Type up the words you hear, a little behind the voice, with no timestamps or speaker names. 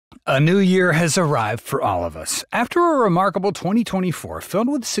A new year has arrived for all of us. After a remarkable 2024 filled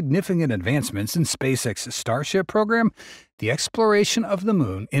with significant advancements in SpaceX's Starship program, the exploration of the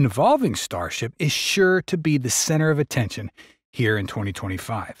moon involving Starship is sure to be the center of attention here in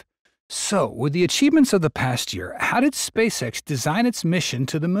 2025. So, with the achievements of the past year, how did SpaceX design its mission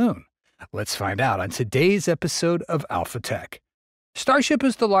to the moon? Let's find out on today's episode of Alpha Tech. Starship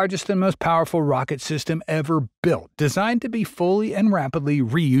is the largest and most powerful rocket system ever built, designed to be fully and rapidly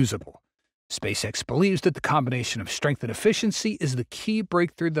reusable. SpaceX believes that the combination of strength and efficiency is the key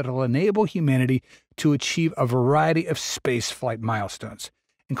breakthrough that will enable humanity to achieve a variety of spaceflight milestones,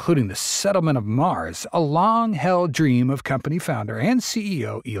 including the settlement of Mars, a long-held dream of company founder and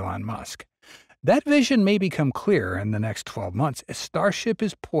CEO Elon Musk. That vision may become clearer in the next 12 months as Starship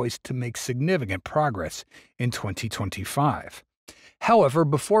is poised to make significant progress in 2025. However,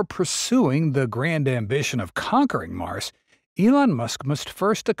 before pursuing the grand ambition of conquering Mars, Elon Musk must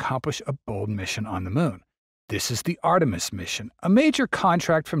first accomplish a bold mission on the moon. This is the Artemis mission, a major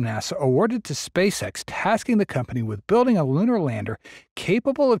contract from NASA awarded to SpaceX tasking the company with building a lunar lander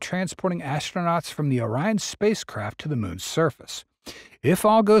capable of transporting astronauts from the Orion spacecraft to the moon's surface. If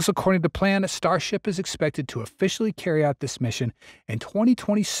all goes according to plan, Starship is expected to officially carry out this mission in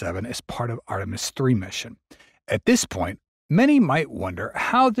 2027 as part of Artemis 3 mission. At this point, many might wonder,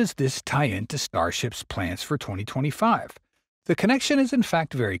 how does this tie into Starship's plans for 2025? The connection is in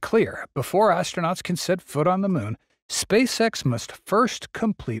fact very clear. Before astronauts can set foot on the moon, SpaceX must first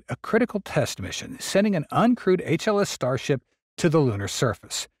complete a critical test mission, sending an uncrewed HLS Starship to the lunar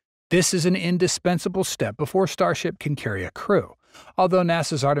surface. This is an indispensable step before Starship can carry a crew. Although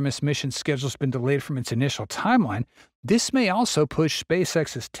NASA's Artemis mission schedule has been delayed from its initial timeline, this may also push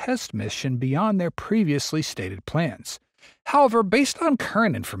SpaceX's test mission beyond their previously stated plans. However, based on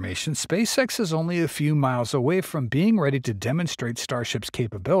current information, SpaceX is only a few miles away from being ready to demonstrate Starship's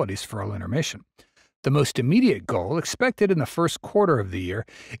capabilities for a lunar mission. The most immediate goal, expected in the first quarter of the year,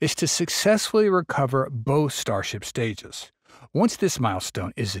 is to successfully recover both Starship stages. Once this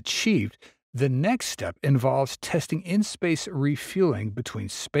milestone is achieved, the next step involves testing in-space refueling between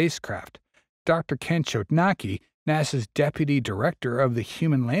spacecraft. Dr. Ken Chodnacki, NASA's Deputy Director of the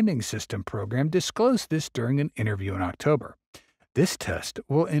Human Landing System program, disclosed this during an interview in October. This test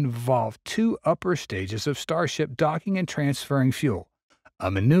will involve two upper stages of Starship docking and transferring fuel, a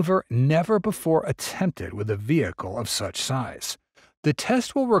maneuver never before attempted with a vehicle of such size. The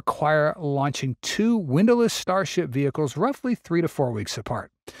test will require launching two windowless Starship vehicles roughly 3 to 4 weeks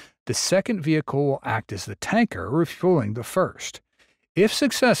apart. The second vehicle will act as the tanker, refueling the first. If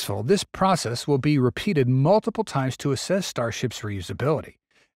successful, this process will be repeated multiple times to assess Starship's reusability.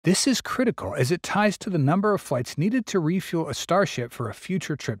 This is critical as it ties to the number of flights needed to refuel a Starship for a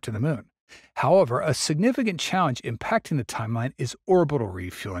future trip to the moon. However, a significant challenge impacting the timeline is orbital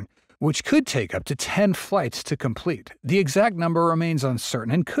refueling, which could take up to 10 flights to complete. The exact number remains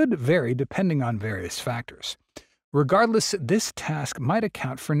uncertain and could vary depending on various factors. Regardless, this task might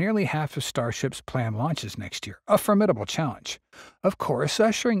account for nearly half of Starship's planned launches next year, a formidable challenge. Of course,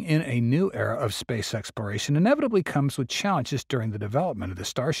 ushering in a new era of space exploration inevitably comes with challenges during the development of the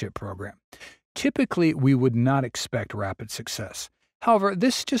Starship program. Typically, we would not expect rapid success. However,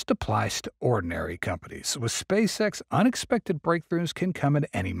 this just applies to ordinary companies. With SpaceX, unexpected breakthroughs can come at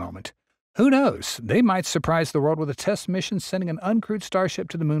any moment. Who knows? They might surprise the world with a test mission sending an uncrewed Starship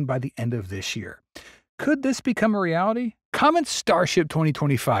to the moon by the end of this year. Could this become a reality? Comment Starship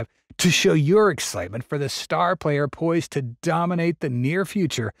 2025 to show your excitement for the star player poised to dominate the near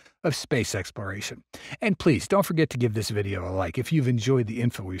future of space exploration. And please don't forget to give this video a like if you've enjoyed the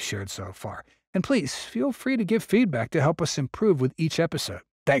info we've shared so far. And please feel free to give feedback to help us improve with each episode.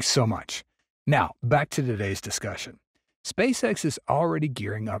 Thanks so much. Now, back to today's discussion. SpaceX is already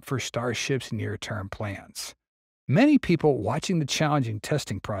gearing up for Starship's near-term plans. Many people watching the challenging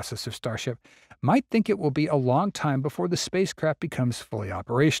testing process of Starship might think it will be a long time before the spacecraft becomes fully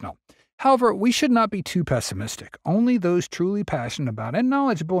operational. However, we should not be too pessimistic. Only those truly passionate about and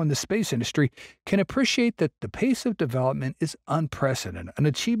knowledgeable in the space industry can appreciate that the pace of development is unprecedented, an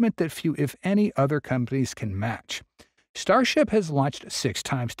achievement that few, if any, other companies can match. Starship has launched 6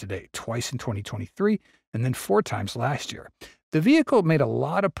 times to date, twice in 2023 and then 4 times last year. The vehicle made a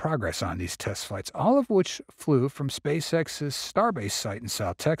lot of progress on these test flights, all of which flew from SpaceX's Starbase site in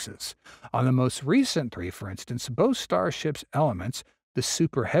South Texas. On the most recent 3, for instance, both Starship's elements, the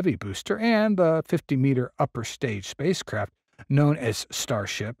Super Heavy booster and the 50-meter upper stage spacecraft, known as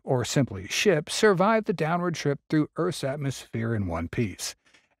Starship or simply Ship, survived the downward trip through Earth's atmosphere in one piece.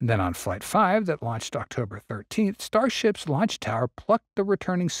 And then on Flight 5 that launched October 13th, Starship's launch tower plucked the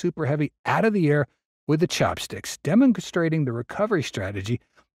returning Super Heavy out of the air with the chopsticks, demonstrating the recovery strategy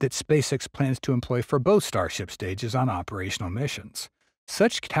that SpaceX plans to employ for both Starship stages on operational missions.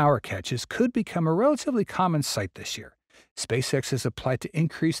 Such tower catches could become a relatively common sight this year. SpaceX has applied to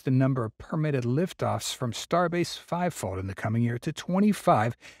increase the number of permitted liftoffs from Starbase fivefold in the coming year to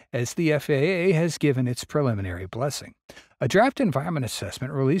 25, as the FAA has given its preliminary blessing. A draft environment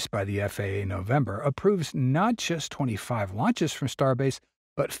assessment released by the FAA in November approves not just 25 launches from Starbase,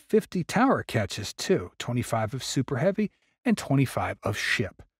 but 50 tower catches too, 25 of Super Heavy and 25 of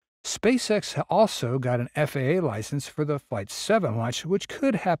Ship. SpaceX also got an FAA license for the Flight 7 launch, which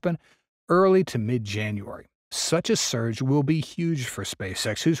could happen early to mid-January. Such a surge will be huge for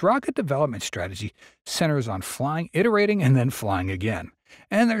SpaceX, whose rocket development strategy centers on flying, iterating, and then flying again.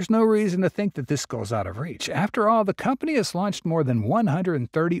 And there's no reason to think that this goes out of reach. After all, the company has launched more than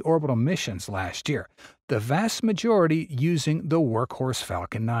 130 orbital missions last year, the vast majority using the workhorse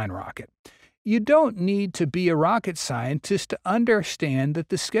Falcon 9 rocket. You don't need to be a rocket scientist to understand that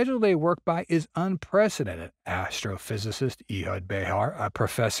the schedule they work by is unprecedented, astrophysicist Ehud Behar, a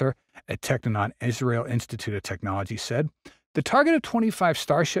professor at Technion Israel Institute of Technology, said. The target of 25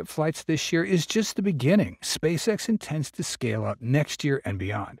 Starship flights this year is just the beginning. SpaceX intends to scale up next year and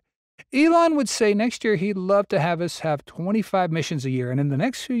beyond. Elon would say next year he'd love to have us have 25 missions a year, and in the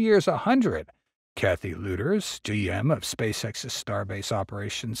next few years, 100. Kathy Lueders, GM of SpaceX's Starbase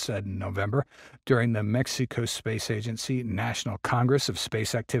operations, said in November during the Mexico Space Agency National Congress of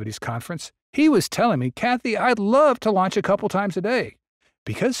Space Activities Conference. He was telling me, Kathy, I'd love to launch a couple times a day.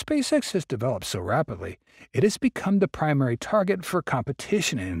 Because SpaceX has developed so rapidly, it has become the primary target for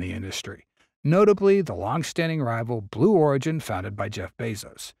competition in the industry, notably the long-standing rival Blue Origin founded by Jeff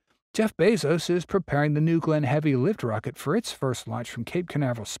Bezos. Jeff Bezos is preparing the New Glenn Heavy Lift rocket for its first launch from Cape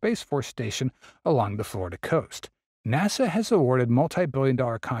Canaveral Space Force Station along the Florida coast. NASA has awarded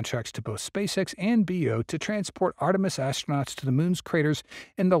multi-billion-dollar contracts to both SpaceX and BO to transport Artemis astronauts to the moon's craters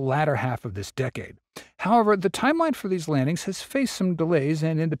in the latter half of this decade. However, the timeline for these landings has faced some delays,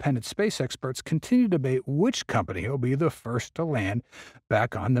 and independent space experts continue to debate which company will be the first to land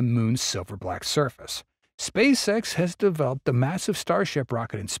back on the moon's silver-black surface. SpaceX has developed the massive Starship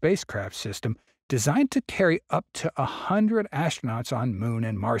rocket and spacecraft system designed to carry up to 100 astronauts on Moon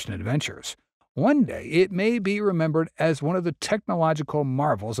and Martian adventures. One day, it may be remembered as one of the technological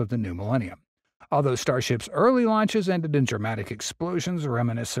marvels of the new millennium. Although Starship's early launches ended in dramatic explosions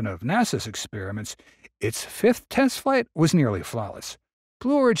reminiscent of NASA's experiments, its fifth test flight was nearly flawless.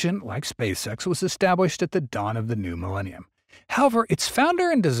 Blue Origin, like SpaceX, was established at the dawn of the new millennium. However, its founder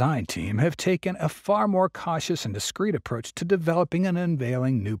and design team have taken a far more cautious and discreet approach to developing and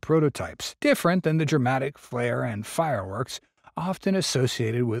unveiling new prototypes, different than the dramatic flare and fireworks often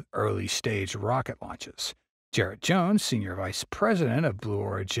associated with early-stage rocket launches. Jarrett Jones, Senior Vice President of Blue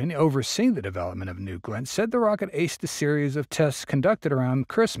Origin, overseeing the development of New Glenn, said the rocket aced a series of tests conducted around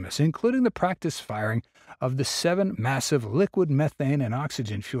Christmas, including the practice firing of the 7 massive liquid methane and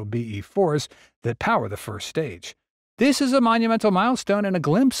oxygen-fueled BE-4s that power the first stage. This is a monumental milestone and a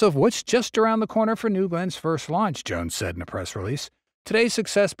glimpse of what's just around the corner for New Glenn's first launch, Jones said in a press release. Today's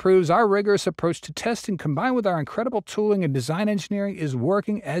success proves our rigorous approach to testing combined with our incredible tooling and design engineering is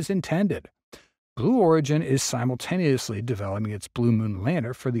working as intended. Blue Origin is simultaneously developing its Blue Moon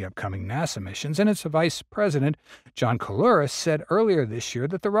lander for the upcoming NASA missions, and its vice president, John Koulouris, said earlier this year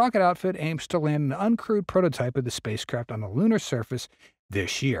that the rocket outfit aims to land an uncrewed prototype of the spacecraft on the lunar surface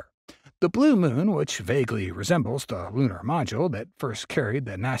this year. The Blue Moon, which vaguely resembles the lunar module that first carried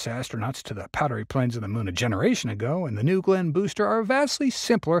the NASA astronauts to the powdery plains of the moon a generation ago, and the New Glenn booster are vastly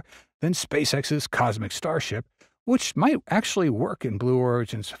simpler than SpaceX's cosmic Starship, which might actually work in Blue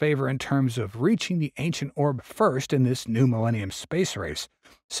Origin's favor in terms of reaching the ancient orb first in this new millennium space race,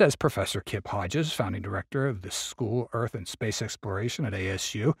 says Professor Kip Hodges, founding director of the School Earth and Space Exploration at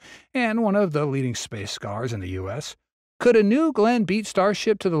ASU, and one of the leading space scholars in the U.S. Could a New Glenn beat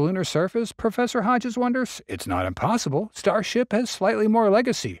Starship to the lunar surface? Professor Hodges wonders. It's not impossible. Starship has slightly more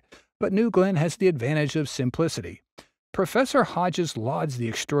legacy, but New Glenn has the advantage of simplicity. Professor Hodges lauds the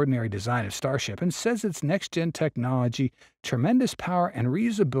extraordinary design of Starship and says its next-gen technology, tremendous power, and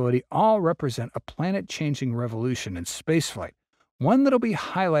reusability all represent a planet-changing revolution in spaceflight, one that'll be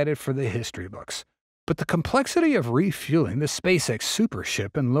highlighted for the history books. But the complexity of refueling the SpaceX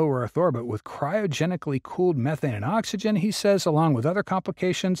Supership in low Earth orbit with cryogenically cooled methane and oxygen, he says, along with other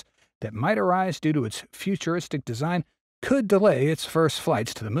complications that might arise due to its futuristic design, could delay its first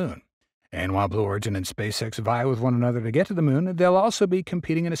flights to the moon. And while Blue Origin and SpaceX vie with one another to get to the moon, they'll also be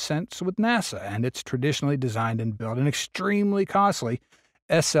competing in a sense with NASA and its traditionally designed and built and extremely costly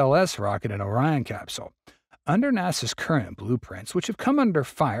SLS rocket and Orion capsule. Under NASA's current blueprints, which have come under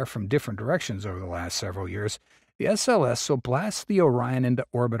fire from different directions over the last several years, The SLS will blast the Orion into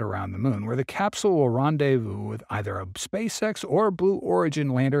orbit around the moon, where the capsule will rendezvous with either a SpaceX or Blue Origin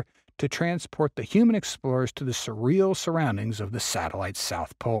lander to transport the human explorers to the surreal surroundings of the satellite's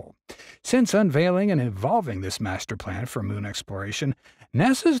south pole. Since unveiling and evolving this master plan for moon exploration,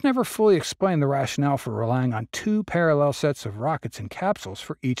 NASA's never fully explained the rationale for relying on two parallel sets of rockets and capsules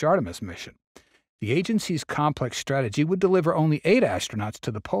for each Artemis mission. The agency's complex strategy would deliver only 8 astronauts to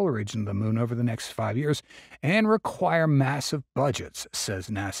the polar region of the moon over the next 5 years and require massive budgets, says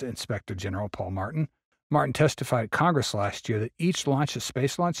NASA Inspector General Paul Martin. Martin testified at Congress last year that each launch of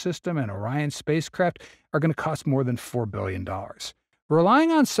Space Launch System and Orion spacecraft are going to cost more than $4 billion.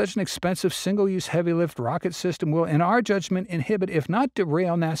 Relying on such an expensive single-use heavy-lift rocket system will, in our judgment, inhibit, if not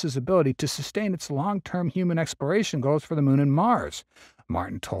derail, NASA's ability to sustain its long-term human exploration goals for the Moon and Mars,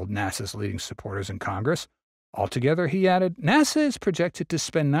 Martin told NASA's leading supporters in Congress. Altogether, he added, NASA is projected to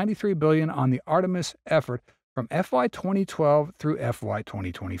spend $93 billion on the Artemis effort from FY 2012 through FY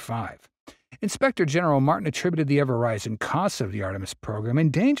 2025. Inspector General Martin attributed the ever-rising costs of the Artemis program,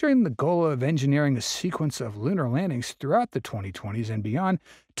 endangering the goal of engineering a sequence of lunar landings throughout the 2020s and beyond,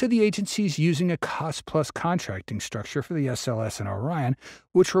 to the agency's using a cost-plus contracting structure for the SLS and Orion,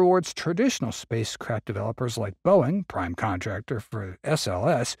 which rewards traditional spacecraft developers like Boeing, prime contractor for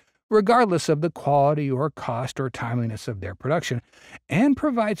SLS, regardless of the quality or cost or timeliness of their production, and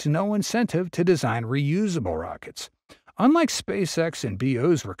provides no incentive to design reusable rockets. Unlike SpaceX and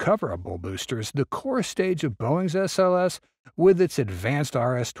BO's recoverable boosters, the core stage of Boeing's SLS, with its advanced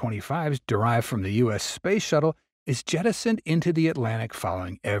RS-25s derived from the U.S. Space Shuttle, is jettisoned into the Atlantic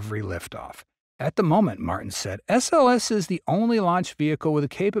following every liftoff. At the moment, Martin said, SLS is the only launch vehicle with the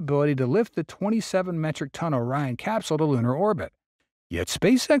capability to lift the 27-metric-ton Orion capsule to lunar orbit. Yet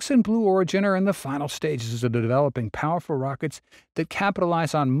SpaceX and Blue Origin are in the final stages of developing powerful rockets that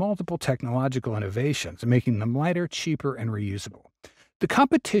capitalize on multiple technological innovations, making them lighter, cheaper, and reusable. The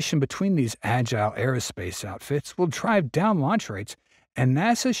competition between these agile aerospace outfits will drive down launch rates, and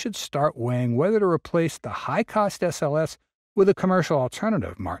NASA should start weighing whether to replace the high-cost SLS with a commercial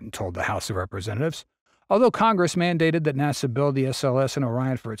alternative, Martin told the House of Representatives. Although Congress mandated that NASA build the SLS and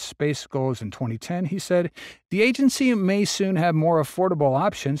Orion for its space goals in 2010, he said, the agency may soon have more affordable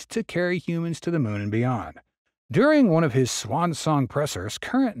options to carry humans to the moon and beyond. During one of his swan song pressers,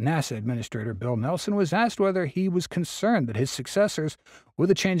 current NASA Administrator Bill Nelson was asked whether he was concerned that his successors, with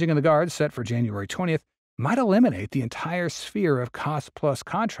the changing of the guard set for January 20th, might eliminate the entire sphere of cost-plus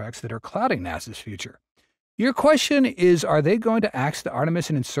contracts that are clouding NASA's future. Your question is, are they going to axe the Artemis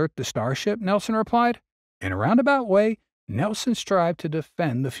and insert the Starship? Nelson replied. In a roundabout way, Nelson strived to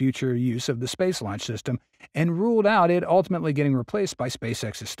defend the future use of the Space Launch System and ruled out it ultimately getting replaced by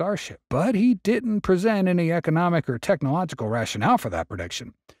SpaceX's Starship. But he didn't present any economic or technological rationale for that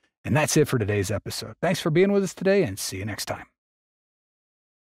prediction. And that's it for today's episode. Thanks for being with us today, and see you next time.